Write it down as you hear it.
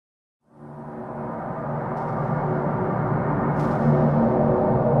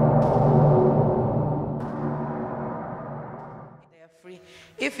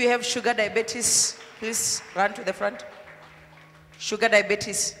you have sugar diabetes, please run to the front. Sugar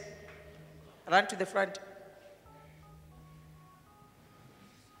diabetes, run to the front.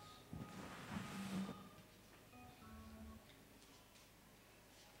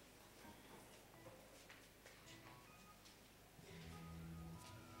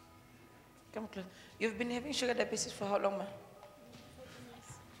 Come close. You've been having sugar diabetes for how long, ma? 14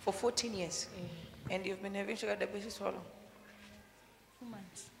 years. For 14 years? Yeah. And you've been having sugar diabetes for how long? 2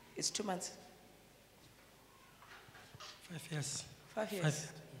 months. It's 2 months. 5 years. 5 years. 5 years.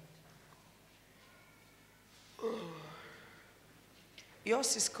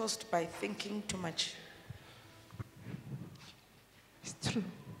 Yours is caused by thinking too much. It's true.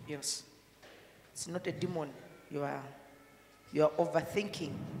 Yes. It's not a demon. You are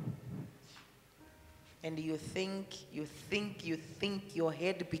overthinking. And you think, your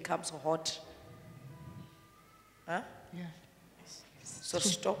head becomes hot. Huh? Yeah. So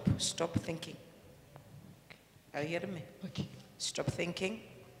stop thinking. Are you hearing me? Okay. Stop thinking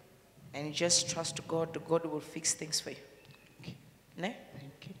and just trust God. God will fix things for you. Okay. Ne?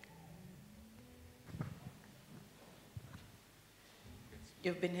 Thank you.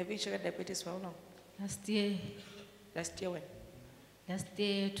 You've been having sugar diabetes for how long? Last year, When? last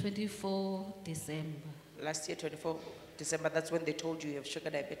year, 24 December. Last year, 24 December, that's when they told you you have sugar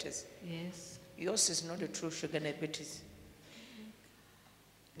diabetes. Yes. Yours is not a true sugar diabetes.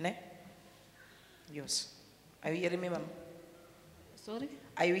 Ne? Yours. Are you hearing me, ma'am? Sorry?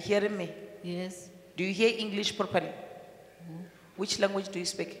 Are you hearing me? Yes. Do you hear English properly? No. Which language do you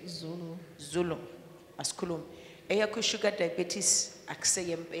speak? Zulu. Zulu. Askulum. Eyako sugar diabetes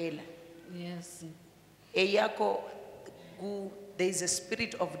akseyempela. Yes. Eyako there is a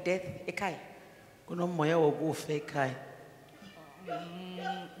spirit of death ekai. Kunomoya wokufa ekhaya.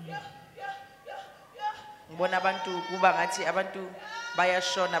 Ngibona abantu kuba ngathi abantu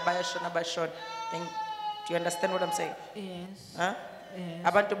bayashona. Do you understand what I'm saying? Yes. Huh? Yes.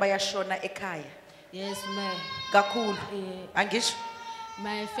 Abantu bayashona ekhaya. Yes, Kakhulu. Angisho?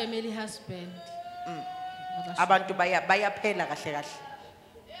 my family husband. Abantu bayaphela kahle kahle.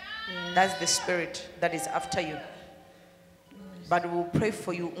 Yes. That's the spirit that is after you. But we'll pray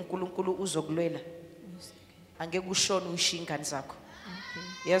for you. uNkulunkulu uzokulwela. Angeke ushone ushiye ingane zakho.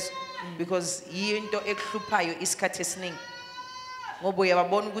 Yes, because into ekuhluphayo isikhathi esiningi. Ngoba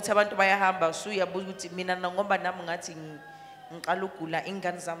uyababona ukuthi abantu bayahamba usuyabuza ukuthi mina ngoba nami ngathi ngiqala ukugula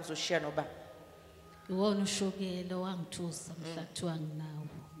ingane zami zoshiya noba. Iwona ushukela wangithusa mhla kuthiwa nginawo.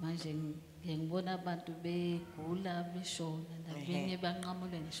 Manje ngiyabona abantu begula beshona nabanye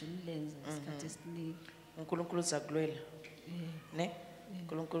banqamule ngisho imilenze isikhathi esiningi. uNkulunkulu uzakulwela. Ne?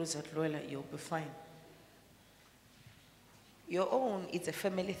 uNkulunkulu uzakulwela, you'll be fine. Your own, it's a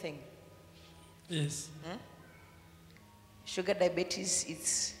family thing. Yes. Sugar diabetes,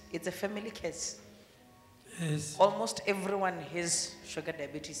 it's a family case. Yes. Almost everyone has sugar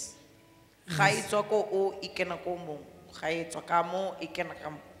diabetes. From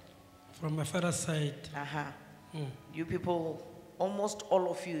From my father's side. You people, almost all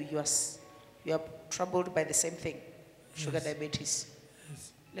of you, you are troubled by the same thing, sugar diabetes.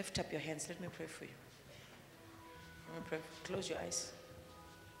 Yes. Lift up your hands. Let me pray for you. Let me pray. Close your eyes.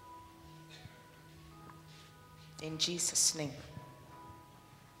 In Jesus' name.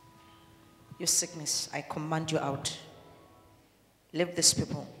 Your sickness, I command you out. Leave these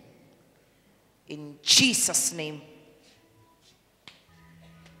people. In Jesus' name.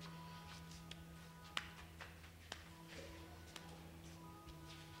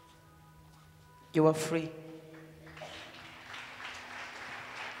 You are free.